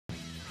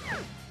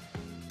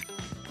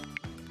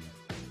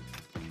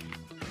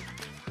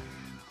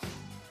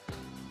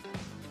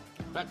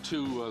Back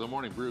to the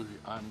Morning Brew.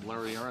 I'm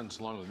Larry Ahrens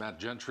along with Matt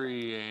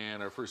Gentry,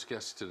 and our first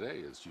guest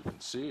today, as you can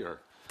see, are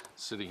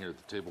sitting here at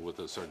the table with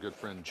us, our good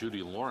friend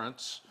Judy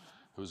Lawrence,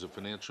 who's a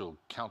financial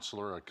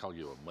counselor. I call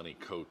you a money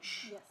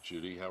coach. Yes.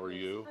 Judy, how are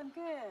you? I'm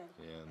good.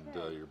 And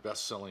Good. your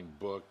best-selling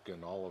book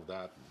and all of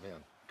that. Man,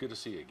 good to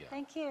see you again.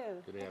 Thank you.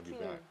 Good to have you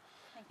back.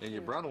 Thank And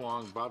you brought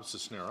along Bob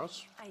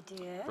Sisneros. I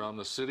did. From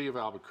the city of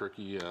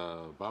Albuquerque.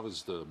 Bob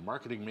is the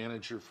marketing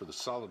manager for the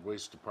solid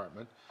waste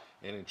department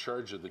and in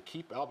charge of the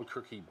Keep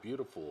Albuquerque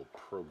Beautiful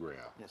program.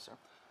 Yes, sir.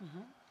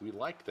 We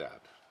like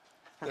that.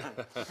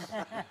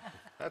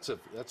 That's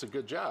a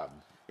good job.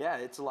 Yeah,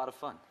 it's a lot of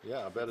fun.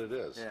 Yeah, I bet it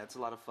is. Yeah, it's a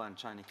lot of fun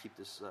trying to keep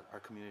this our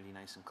community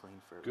nice and clean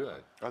for everyone.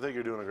 Good. I think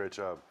you're doing a great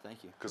job.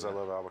 Thank you. Because I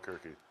love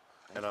Albuquerque.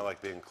 And I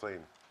like being clean.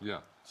 Yeah.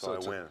 So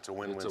I win. It's a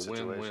win-win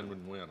situation. It's a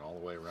win-win all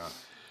the way around.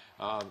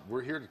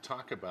 We're here to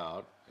talk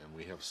about, and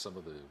we have some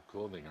of the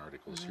clothing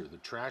articles here, the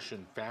Trash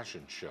and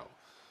Fashion Show.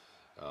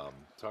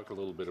 Talk a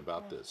little bit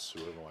about this,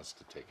 whoever wants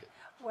to take it.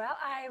 Well,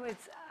 I was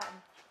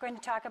going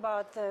to talk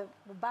about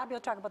Bobby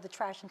will talk about the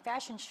Trash and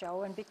Fashion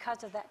Show, and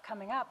because of that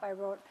coming up, I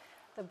wrote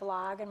the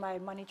blog and my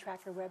Money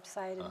Tracker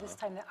website, and this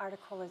time the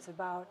article is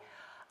about,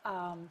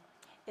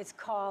 it's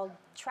called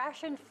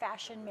Trash and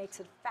Fashion Makes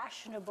It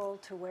Fashionable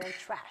to Wear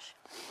Trash.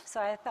 So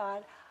I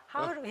thought,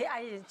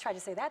 I tried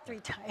to say that 3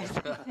 times.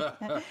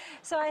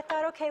 So I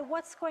thought, okay,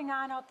 what's going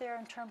on out there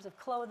in terms of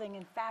clothing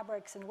and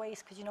fabrics and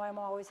waste? Because you know I'm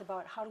always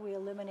about how do we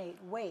eliminate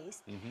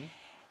waste.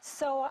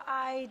 So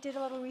I did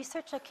a little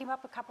research. I came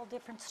up with a couple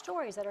different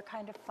stories that are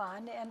kind of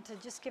fun. And to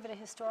just give it a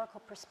historical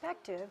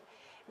perspective,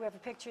 we have a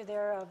picture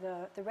there of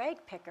the rag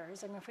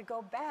pickers. I mean, if we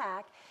go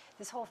back,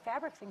 this whole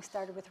fabric thing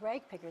started with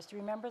rag pickers. Do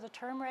you remember the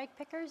term rag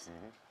pickers?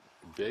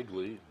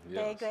 Vaguely,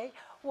 yes. Vaguely.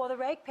 Well, the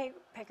rag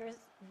pickers,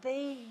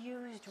 they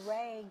used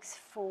rags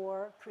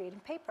for creating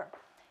paper.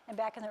 And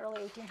back in the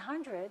early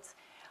 1800s,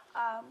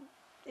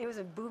 it was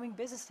a booming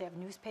business to have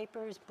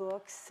newspapers,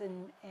 books,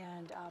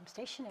 and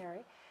stationery.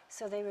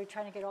 So they were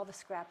trying to get all the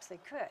scraps they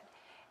could.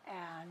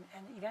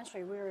 And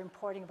eventually we were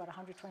importing about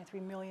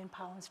 123 million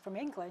pounds from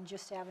England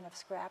just to have enough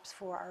scraps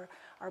for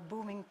our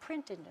booming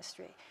print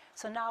industry.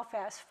 So now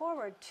fast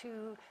forward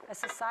to a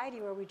society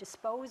where we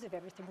dispose of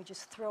everything, we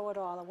just throw it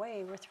all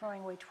away. We're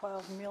throwing away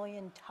 12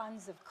 million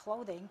tons of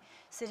clothing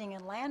sitting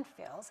in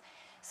landfills.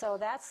 So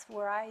that's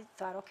where I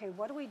thought, okay,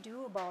 what do we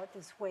do about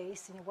this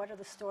waste, and what are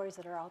the stories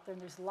that are out there?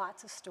 And there's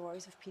lots of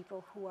stories of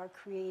people who are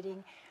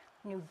creating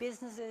new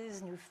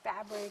businesses, new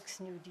fabrics,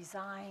 new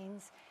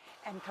designs,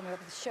 and coming up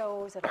with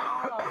shows that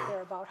are all out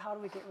there about how do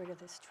we get rid of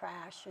this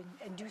trash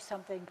and do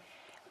something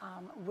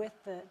with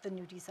the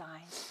new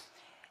designs.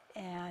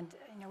 And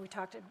you know, we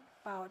talked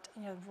about,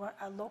 you know,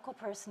 a local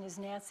person is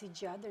Nancy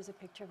Judd. There's a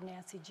picture of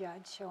Nancy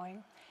Judd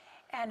showing.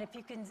 And if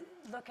you can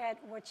look at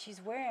what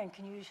she's wearing,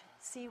 can you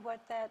see what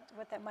that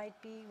might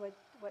be, what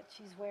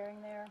she's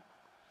wearing there?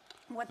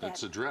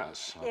 It's a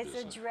dress,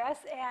 obviously. It's a dress,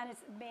 and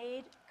it's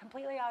made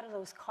completely out of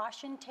those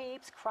caution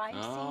tapes, crime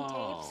scene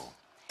tapes.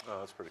 Oh,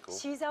 that's pretty cool.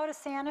 She's out of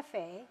Santa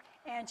Fe,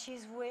 and she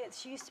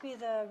used to be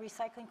the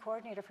recycling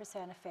coordinator for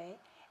Santa Fe,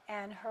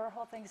 and her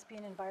whole thing is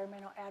being an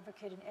environmental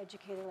advocate and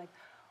educator, like,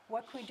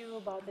 what can we do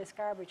about this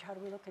garbage? How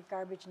do we look at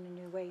garbage in a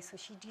new way? So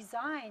she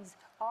designs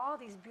all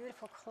these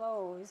beautiful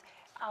clothes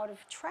out of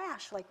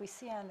trash, like we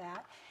see on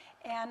that.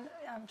 And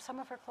some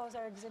of her clothes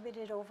are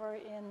exhibited over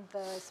in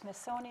the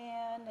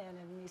Smithsonian and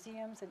in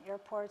museums and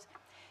airports.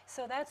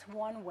 So that's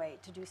one way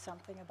to do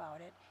something about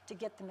it, to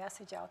get the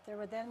message out there.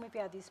 But then we've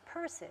got these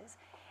purses,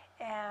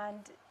 and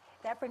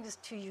that brings us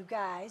to you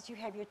guys. You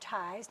have your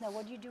ties. Now,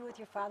 what do you do with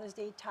your Father's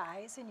Day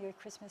ties and your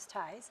Christmas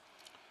ties?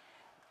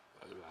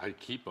 I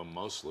keep them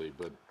mostly,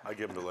 but I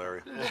give them to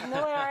Larry.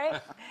 No, Larry.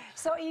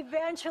 So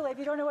eventually, if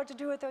you don't know what to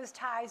do with those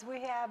ties, we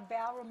have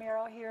Val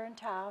Romero here in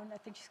town. I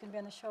think she's going to be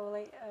on the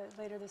show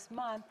later this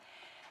month.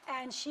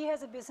 And she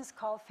has a business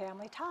called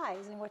Family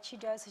Ties. And what she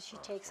does is she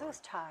takes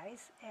those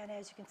ties, and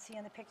as you can see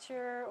in the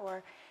picture,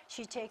 or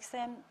she takes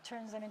them,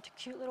 turns them into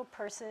cute little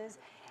purses.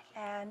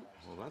 And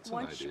well, that's an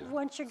idea.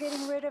 Once you're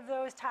getting rid of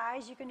those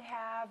ties, you can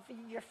have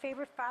your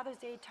favorite Father's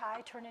Day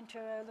tie turn into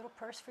a little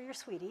purse for your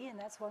sweetie, and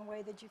that's one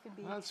way that you can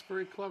be. That's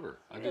very clever.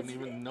 I didn't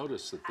even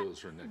notice that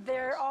those were necklaces.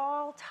 They're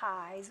all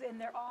ties,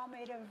 and they're all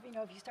made of, you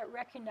know, if you start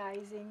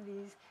recognizing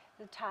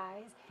the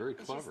ties. Very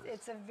clever.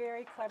 It's a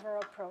very clever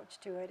approach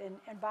to it,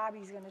 and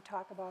Bobby's going to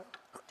talk about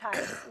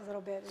ties a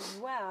little bit as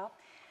well.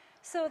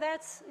 So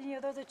that's, you know,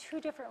 those are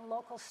 2 different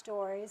local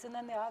stories. And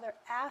then the other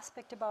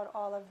aspect about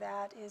all of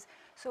that is,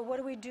 so what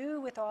do we do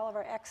with all of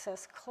our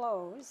excess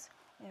clothes?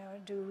 You know,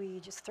 do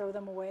we just throw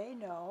them away?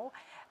 No.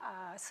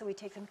 So we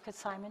take them to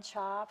consignment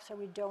shops, or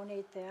we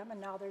donate them. And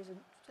now there's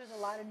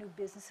a lot of new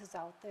businesses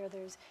out there.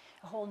 There's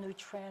a whole new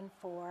trend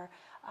for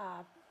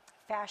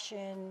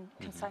fashion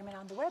consignment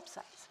on the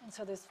websites. And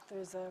so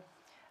there's a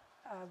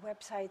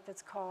website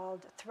that's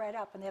called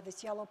ThreadUp, and they have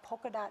this yellow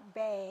polka dot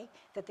bag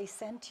that they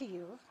send to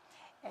you.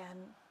 And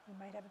You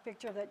might have a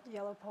picture of that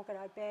yellow polka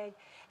dot bag.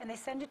 And they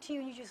send it to you,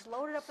 and you just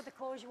load it up with the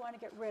clothes you want to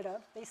get rid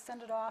of. They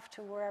send it off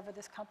to wherever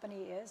this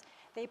company is.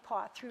 They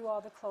pot through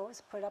all the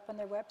clothes, put it up on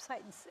their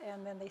website,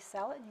 and then they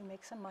sell it, and you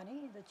make some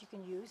money that you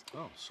can use.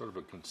 Oh, sort of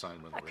a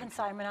consignment A arrangement.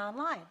 consignment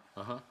online.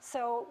 Uh-huh.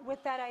 So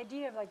with that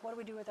idea of like, what do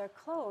we do with our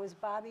clothes?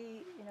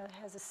 Bobby,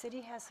 the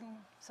city has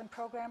some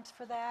programs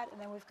for that, and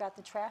then we've got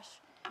the trash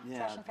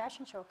and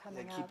fashion show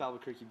coming Yeah, up. Keep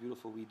Albuquerque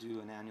Beautiful, we do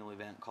an annual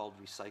event called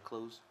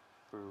Recyclos,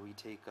 where we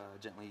take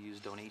gently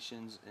used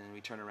donations and we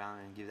turn around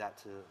and give that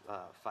to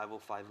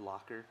 505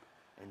 Locker,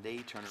 and they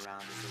turn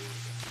around and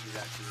they give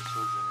that to the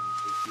children in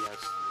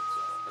APS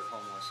that are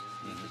homeless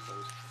and need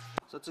clothes.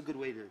 So it's a good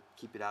way to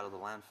keep it out of the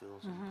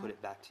landfills and put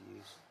it back to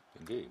use.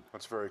 Indeed.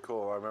 That's very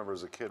cool. I remember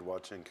as a kid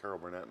watching Carol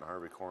Burnett and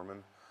Harvey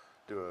Korman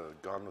do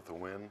a Gone with the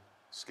Wind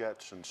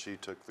sketch, and she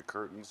took the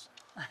curtains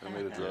and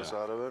made a dress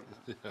out of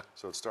it.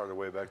 So it started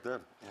way back then.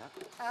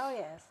 Yeah. Oh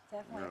yes,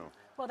 definitely. Yeah.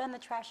 Well, then the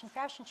trash and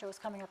fashion show is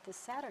coming up this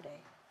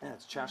Saturday. Yeah,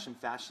 it's Trash and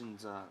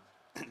Fashions.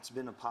 It's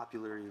been a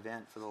popular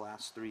event for the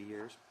last 3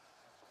 years.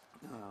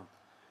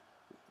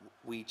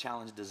 We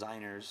challenge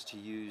designers to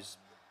use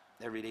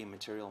everyday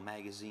material,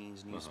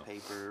 magazines,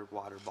 newspaper,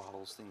 water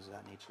bottles, things of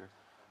that nature,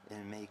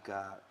 and make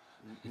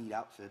neat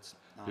outfits.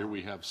 Here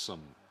we have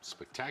some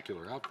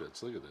spectacular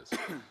outfits. Look at this.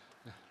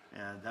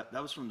 Yeah,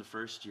 that was from the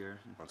first year.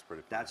 That's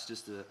pretty cool. That's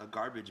just a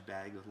garbage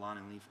bag, a lawn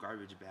and leaf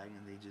garbage bag,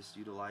 and they just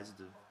utilized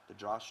the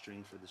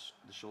drawstring for the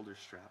shoulder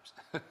straps.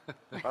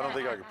 I don't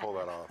think I could pull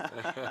that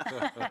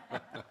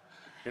off.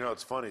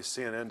 It's funny.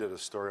 CNN did a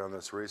story on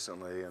this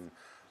recently, and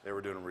they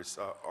were doing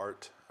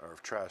art, or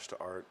trash to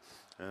art,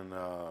 and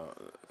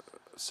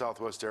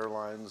Southwest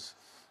Airlines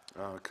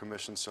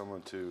commissioned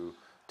someone to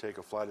take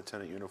a flight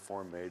attendant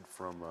uniform made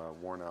from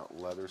worn-out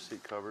leather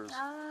seat covers.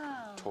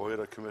 Oh.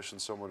 Toyota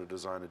commissioned someone to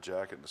design a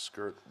jacket and a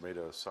skirt made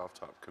of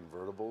soft-top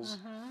convertibles.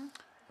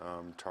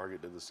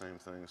 Target did the same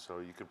thing, so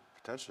you could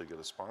potentially get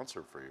a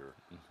sponsor for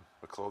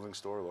a clothing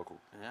store, local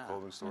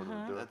clothing store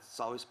to do it. That's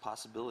always a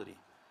possibility.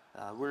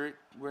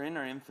 We're in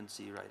our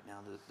infancy right now.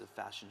 The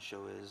fashion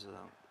show is,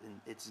 and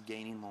it's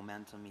gaining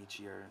momentum each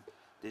year.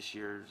 This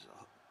year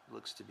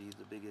looks to be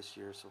the biggest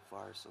year so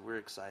far, so we're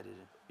excited.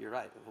 You're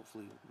right.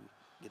 Hopefully we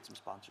get some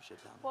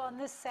sponsorship down Well, and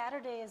this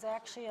Saturday is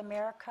actually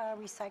America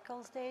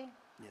Recycles Day.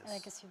 Yes. And I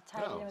guess you've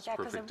tied it in It's with a that.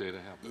 perfect day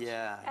to have this.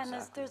 Yeah, And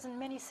exactly. there's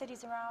many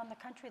cities around the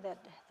country that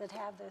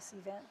have this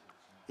event.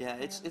 Yeah,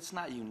 it's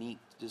not unique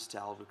just to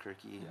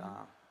Albuquerque,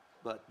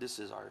 but this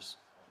is ours,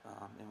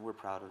 and we're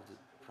proud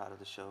of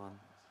the show, and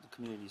the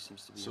community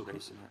seems to be So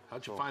embracing it.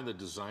 how'd you find the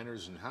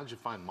designers, and how'd you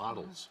find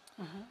models?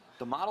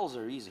 The models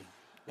are easy.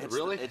 It's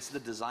Really? It's the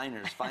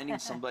designers finding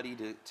somebody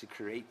to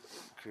create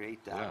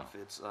the Yeah.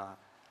 outfits.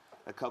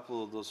 A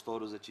couple of those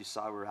photos that you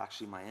saw were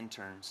actually my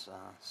interns.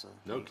 So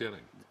No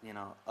kidding.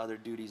 Other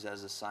duties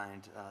as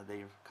assigned,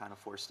 they were kind of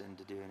forced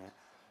into doing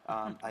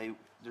it.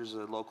 There's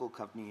a local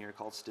company here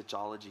called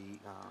Stitchology.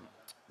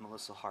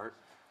 Melissa Hart,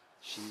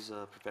 she's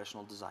a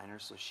professional designer,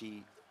 so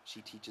she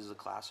teaches a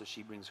class, so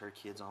she brings her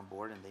kids on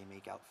board and they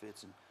make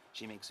outfits, and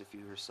she makes a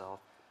few herself.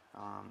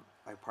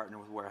 I partner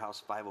with Warehouse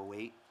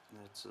 508.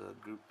 It's a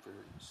group for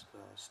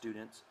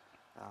students.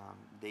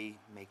 They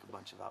make a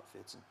bunch of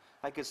outfits, and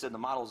like I said, the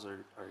models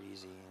are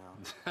easy.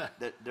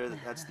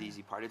 That's the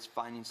easy part. It's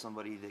finding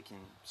somebody that can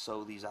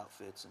sew these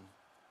outfits and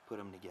put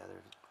them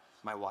together.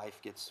 My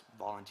wife gets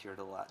volunteered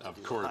a lot to Of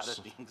do a course. lot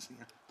of things.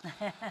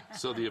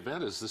 So the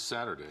event is this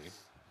Saturday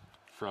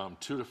from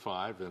 2 to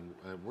 5, and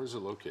where's it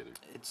located?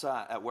 It's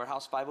at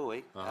Warehouse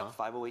 508 at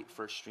 508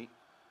 First Street.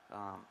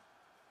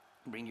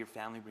 Bring your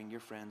family, bring your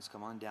friends,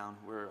 come on down.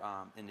 We're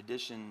in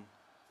addition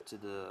to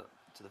the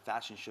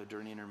fashion show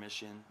during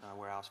intermission,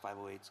 Warehouse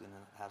 508 is going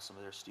to have some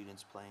of their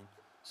students playing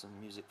some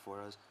music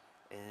for us.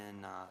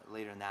 And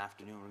later in the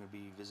afternoon, we're going to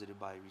be visited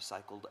by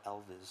Recycled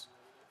Elvis.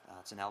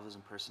 It's an Elvis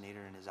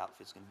impersonator, and his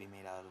outfit's going to be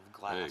made out of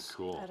glass. Hey,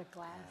 cool. Out of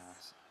glass.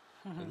 Yes.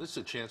 And this is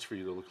a chance for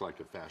you to look like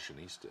a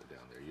fashionista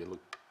down there. You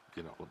look,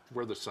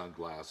 wear the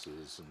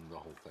sunglasses and the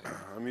whole thing.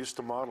 I'm used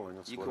to modeling.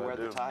 That's You what can I wear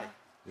do. the tie.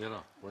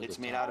 Wear It's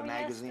the made tie. out of Oh, yes,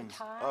 the magazines.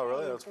 tie. Oh,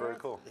 really? That's very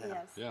cool.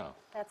 Yes. Yeah.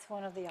 That's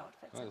one of the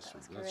outfits. That's That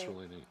was that's great.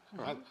 really neat.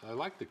 I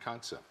like the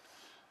concept.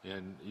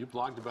 And you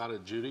blogged about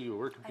it, Judy.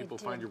 Where can I people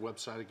find did. your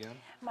website again?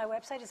 My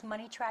website is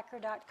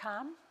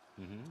moneytracker.com.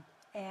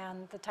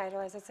 And the title,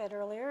 as I said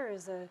earlier,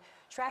 is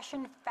Trash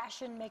and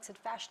Fashion Makes It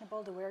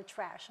Fashionable to Wear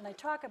Trash. And I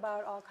talk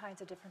about all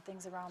kinds of different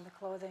things around the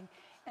clothing.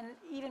 And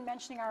even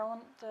mentioning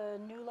the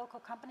new local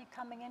company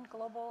coming in,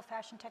 Global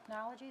Fashion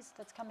Technologies,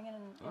 that's coming in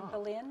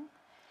Berlin.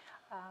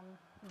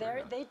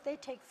 They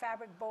take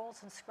fabric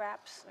bowls and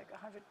scraps, like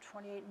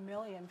 128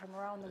 million from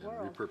around the And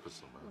world. repurpose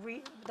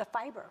them. The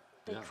fiber.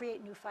 They Yeah.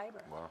 create new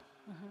fiber. Wow.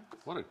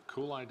 What a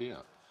cool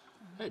idea.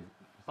 Hey,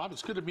 Bob,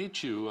 it's good to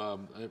meet you.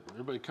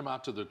 Everybody come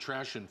out to the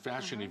Trash and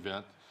Fashion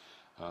event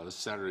this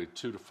Saturday,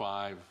 2 to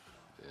 5,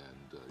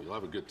 and you'll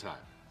have a good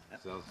time.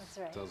 Sounds, That's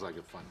right. Sounds like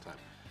a fun time.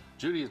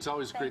 Judy, it's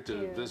always great Thank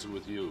to you. visit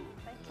with you.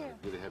 Thank you.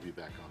 Good to have you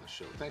back on the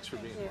show. Thanks for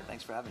being you. here.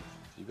 Thanks for having me.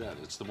 You bet.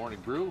 It's the Morning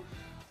Brew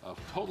a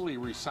totally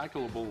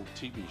recyclable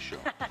TV show.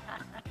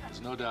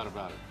 There's no doubt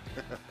about it.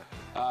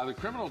 The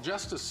criminal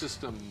justice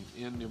system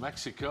in New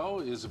Mexico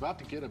is about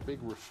to get a big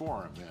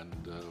reform, and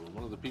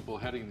one of the people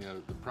heading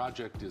the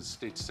project is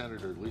State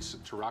Senator Lisa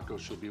Tarraco.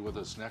 She'll be with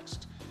us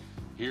next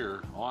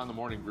here on The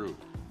Morning Brew.